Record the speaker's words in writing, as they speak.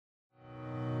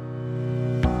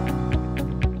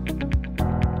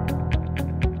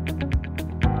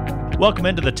Welcome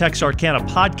into the Texarkana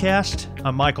podcast.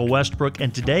 I'm Michael Westbrook,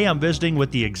 and today I'm visiting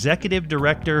with the Executive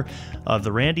Director of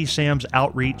the Randy Sams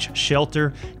Outreach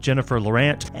Shelter, Jennifer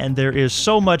Laurent. And there is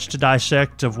so much to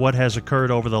dissect of what has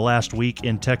occurred over the last week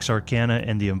in Texarkana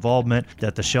and the involvement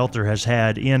that the shelter has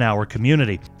had in our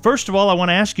community. First of all, I want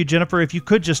to ask you, Jennifer, if you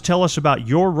could just tell us about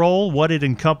your role, what it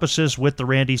encompasses with the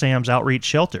Randy Sams Outreach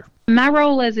Shelter. My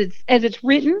role as it's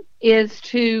written is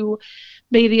to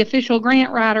be the official grant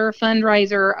writer,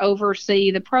 fundraiser,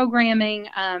 oversee the programming,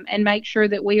 and make sure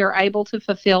that we are able to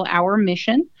fulfill our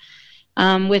mission.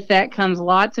 With that comes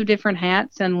lots of different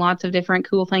hats and lots of different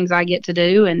cool things I get to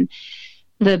do. And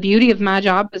the beauty of my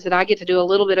job is that I get to do a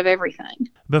little bit of everything.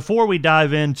 Before we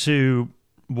dive into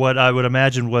what I would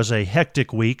imagine was a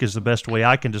hectic week is the best way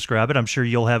I can describe it. I'm sure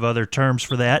you'll have other terms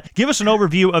for that. Give us an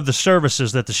overview of the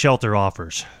services that the shelter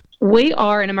offers. We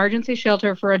are an emergency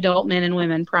shelter for adult men and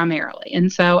women primarily.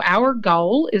 And so our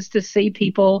goal is to see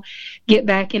people get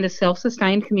back into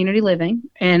self-sustained community living.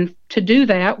 And to do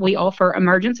that, we offer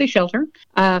emergency shelter,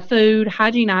 food,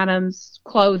 hygiene items,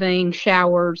 clothing,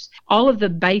 showers, all of the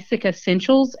basic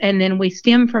essentials. And then we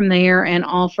stem from there and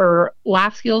offer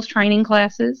life skills training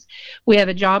classes. We have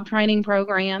a job training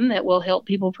program that will help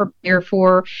people prepare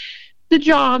for the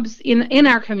jobs in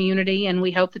our community. And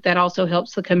we hope that that also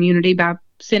helps the community by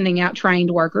sending out trained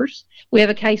workers. We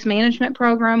have a case management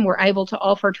program. We're able to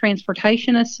offer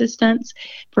transportation assistance,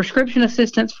 prescription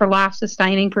assistance for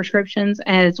life-sustaining prescriptions,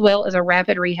 as well as a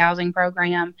rapid rehousing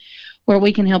program where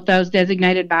we can help those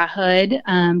designated by HUD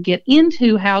get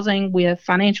into housing with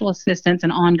financial assistance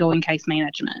and ongoing case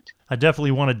management. I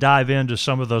definitely want to dive into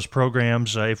some of those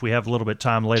programs if we have a little bit of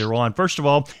time later on. First of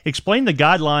all, explain the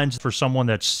guidelines for someone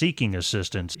that's seeking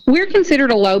assistance. We're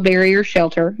considered a low-barrier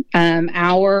shelter.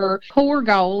 Our core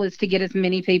goal is to get as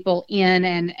many people in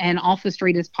and off the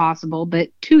street as possible, but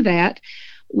to that,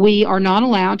 we are not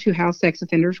allowed to house sex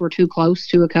offenders. We're too close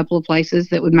to a couple of places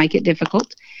that would make it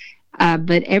difficult.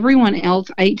 But everyone else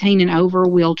 18 and over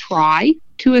will try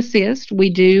to assist. We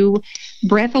do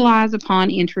breathalyze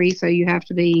upon entry, so you have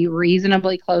to be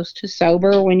reasonably close to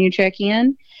sober when you check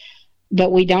in.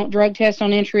 But we don't drug test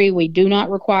on entry. We do not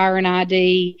require an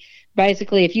ID.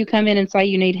 Basically, if you come in and say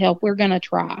you need help, we're going to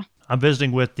try. I'm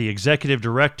visiting with the Executive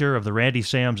Director of the Randy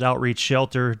Sams Outreach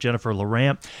Shelter, Jennifer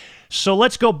Laurent. So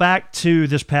let's go back to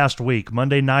this past week,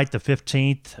 Monday night, the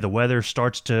 15th. The weather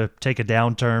starts to take a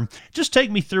downturn. Just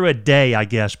take me through a day, I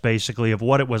guess, basically, of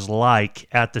what it was like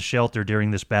at the shelter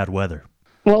during this bad weather.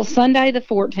 Well, Sunday the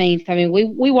 14th, I mean,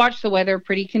 we watch the weather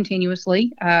pretty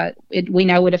continuously. We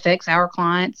know it affects our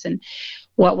clients and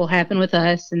what will happen with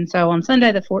us. And so on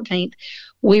Sunday the 14th,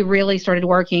 we really started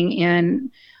working in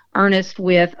earnest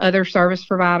with other service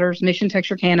providers. Mission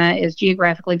Texarkana is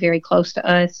geographically very close to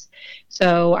us.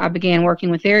 So I began working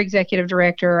with their executive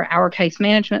director. Our case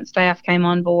management staff came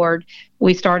on board.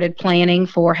 We started planning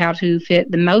for how to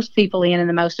fit the most people in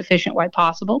the most efficient way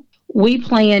possible. We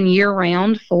plan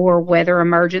year-round for weather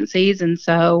emergencies, and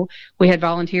so we had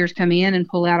volunteers come in and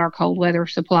pull out our cold weather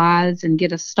supplies and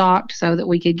get us stocked so that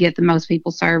we could get the most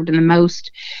people served in the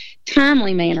most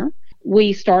timely manner.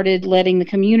 We started letting the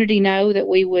community know that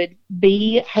we would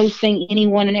be hosting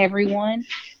anyone and everyone.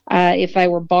 If they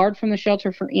were barred from the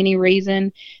shelter for any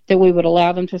reason, that we would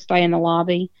allow them to stay in the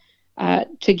lobby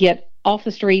to get off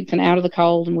the streets and out of the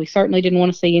cold. And we certainly didn't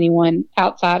want to see anyone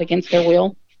outside against their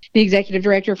will. The executive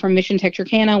director from Mission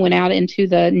Texarkana went out into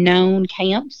the known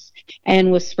camps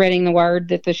and was spreading the word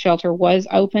that the shelter was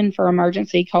open for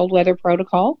emergency cold weather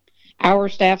protocol. Our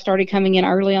staff started coming in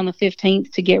early on the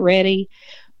 15th to get ready.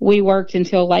 We worked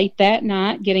until late that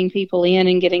night getting people in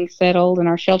and getting settled, and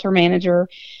our shelter manager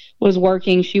was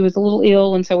working. She was a little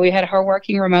ill, and so we had her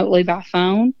working remotely by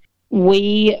phone.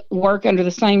 We work under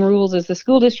the same rules as the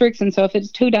school districts, and so if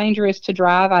it's too dangerous to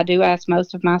drive, I do ask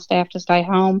most of my staff to stay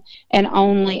home, and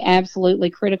only absolutely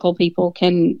critical people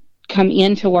can come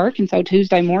into work. And so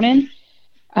Tuesday morning,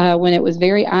 when it was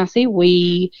very icy,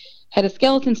 we had a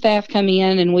skeleton staff come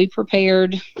in, and we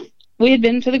had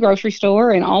been to the grocery store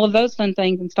and all of those fun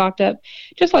things and stocked up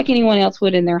just like anyone else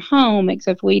would in their home,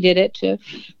 except we did it to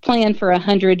plan for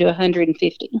 100 to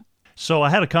 150. So I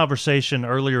had a conversation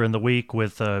earlier in the week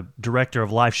with a director of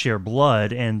LifeShare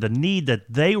Blood, and the need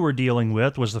that they were dealing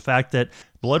with was the fact that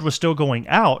blood was still going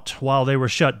out while they were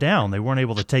shut down. They weren't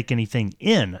able to take anything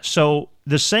in. So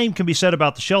the same can be said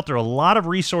about the shelter. A lot of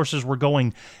resources were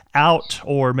going out,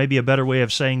 or maybe a better way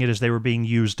of saying it is they were being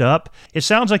used up. It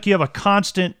sounds like you have a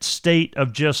constant state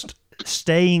of just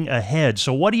staying ahead.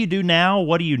 So what do you do now?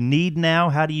 What do you need now?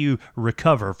 How do you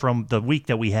recover from the week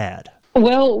that we had?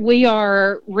 Well, we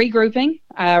are regrouping,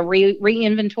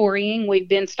 re-inventorying. We've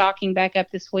been stocking back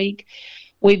up this week.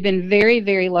 We've been very,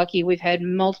 very lucky. We've had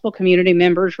multiple community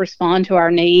members respond to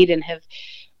our need and have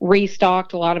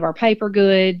restocked a lot of our paper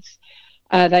goods.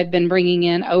 They've been bringing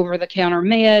in over-the-counter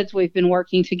meds. We've been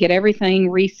working to get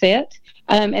everything reset.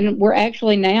 And we're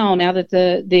actually now that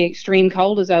the extreme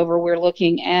cold is over, we're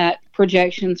looking at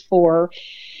projections for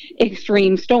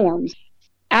extreme storms.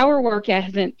 Our work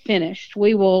hasn't finished.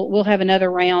 We'll have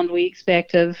another round, we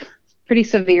expect, of pretty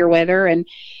severe weather. And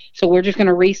so we're just going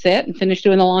to reset and finish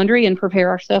doing the laundry and prepare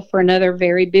ourselves for another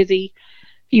very busy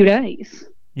few days.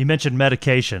 You mentioned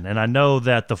medication, and I know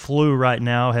that the flu right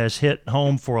now has hit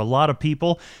home for a lot of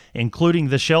people, including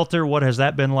the shelter. What has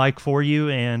that been like for you,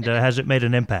 and has it made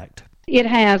an impact? It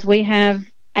has. We have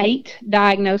 8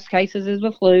 diagnosed cases of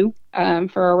the flu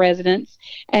for our residents,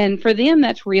 and for them,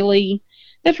 that's really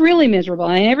miserable.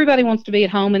 And everybody wants to be at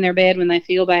home in their bed when they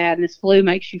feel bad, and this flu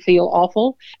makes you feel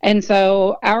awful. And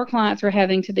so our clients are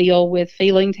having to deal with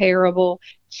feeling terrible,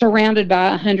 surrounded by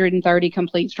 130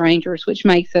 complete strangers, which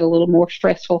makes it a little more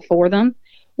stressful for them.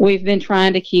 We've been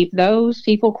trying to keep those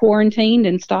people quarantined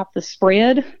and stop the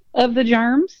spread of the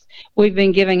germs. We've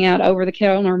been giving out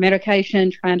over-the-counter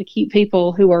medication, trying to keep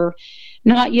people who are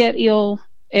not yet ill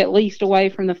at least away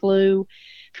from the flu,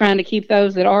 trying to keep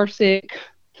those that are sick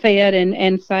fed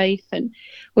and safe. And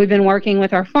we've been working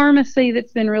with our pharmacy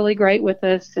that's been really great with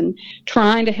us and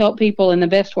trying to help people in the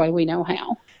best way we know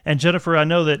how. And Jennifer, I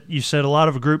know that you said a lot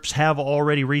of groups have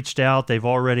already reached out. They've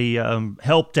already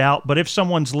helped out. But if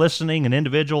someone's listening, an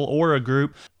individual or a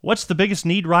group, what's the biggest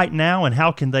need right now and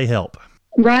how can they help?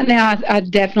 Right now, I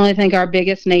definitely think our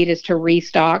biggest need is to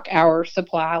restock our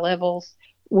supply levels.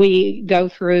 We go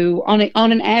through, on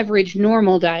an average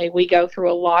normal day, we go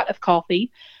through a lot of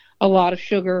coffee, a lot of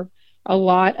sugar, a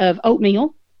lot of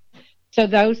oatmeal. So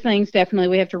those things definitely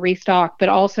we have to restock, but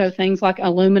also things like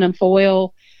aluminum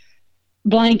foil,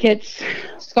 blankets,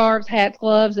 scarves, hats,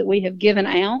 gloves that we have given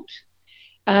out,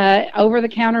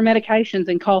 over-the-counter medications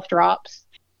and cough drops.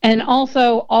 And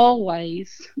also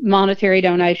always monetary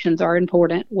donations are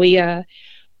important.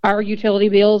 Our utility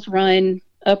bills run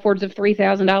upwards of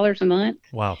 $3,000 a month.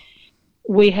 Wow.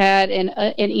 We had an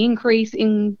increase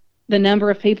in the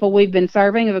number of people we've been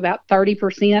serving of about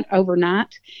 30%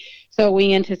 overnight. So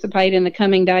we anticipate in the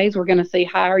coming days we're going to see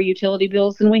higher utility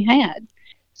bills than we had.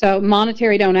 So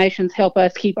monetary donations help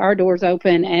us keep our doors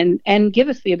open and give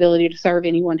us the ability to serve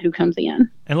anyone who comes in.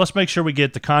 And let's make sure we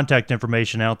get the contact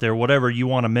information out there, whatever you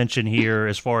want to mention here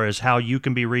as far as how you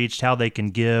can be reached, how they can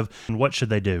give, and what should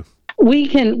they do? We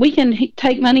can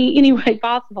take money any way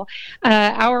possible.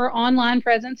 Our online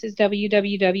presence is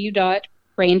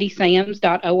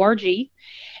www.randysams.org,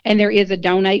 and there is a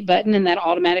donate button, and that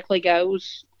automatically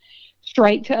goes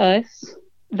straight to us.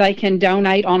 They can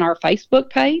donate on our Facebook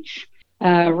page,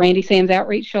 Randy Sams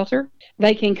Outreach Shelter.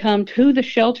 They can come to the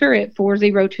shelter at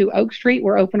 402 Oak Street.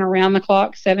 We're open around the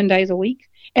clock 7 days a week.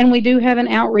 And we do have an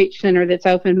outreach center that's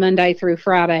open Monday through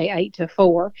Friday, 8 to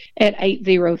 4 at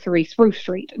 803 Spruce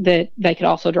Street that they could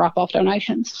also drop off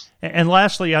donations. And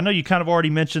lastly, I know you kind of already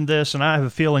mentioned this, and I have a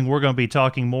feeling we're going to be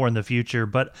talking more in the future,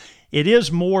 but it is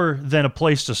more than a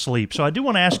place to sleep. So I do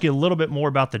want to ask you a little bit more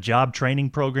about the job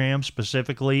training program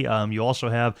specifically. You also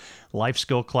have life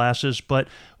skill classes, but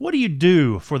what do you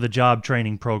do for the job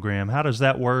training program? How does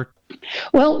that work?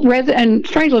 Well, and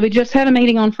strangely, we just had a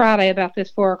meeting on Friday about this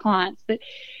for our clients. That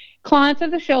clients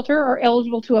of the shelter are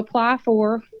eligible to apply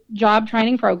for job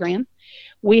training program.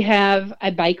 We have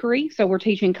a bakery, so we're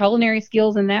teaching culinary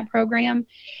skills in that program.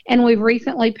 And we've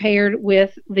recently paired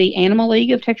with the Animal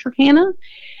League of Texarkana,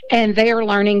 and they are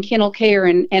learning kennel care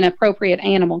and appropriate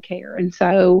animal care. And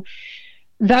so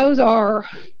those are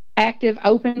active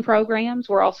open programs.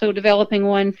 We're also developing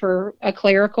one for a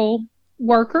clerical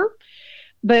worker.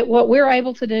 But what we're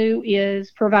able to do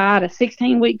is provide a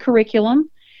 16-week curriculum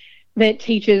that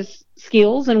teaches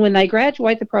skills. And when they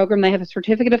graduate the program, they have a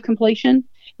certificate of completion.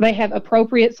 They have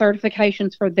appropriate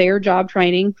certifications for their job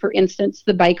training. For instance,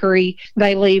 the bakery,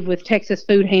 they leave with Texas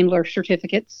Food Handler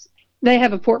certificates. They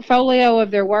have a portfolio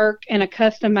of their work and a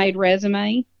custom-made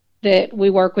resume that we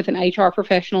work with an HR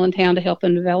professional in town to help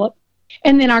them develop.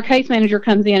 And then our case manager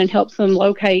comes in and helps them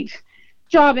locate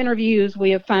job interviews.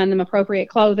 We find them appropriate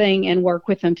clothing and work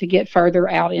with them to get further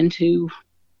out into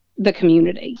the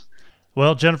community.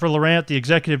 Well, Jennifer Laurent, the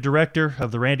Executive Director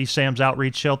of the Randy Sams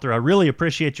Outreach Shelter, I really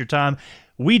appreciate your time.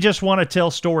 We just want to tell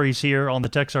stories here on the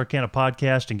Texarkana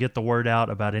Podcast and get the word out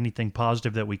about anything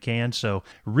positive that we can. So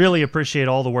really appreciate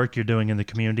all the work you're doing in the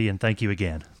community, and thank you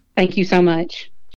again. Thank you so much.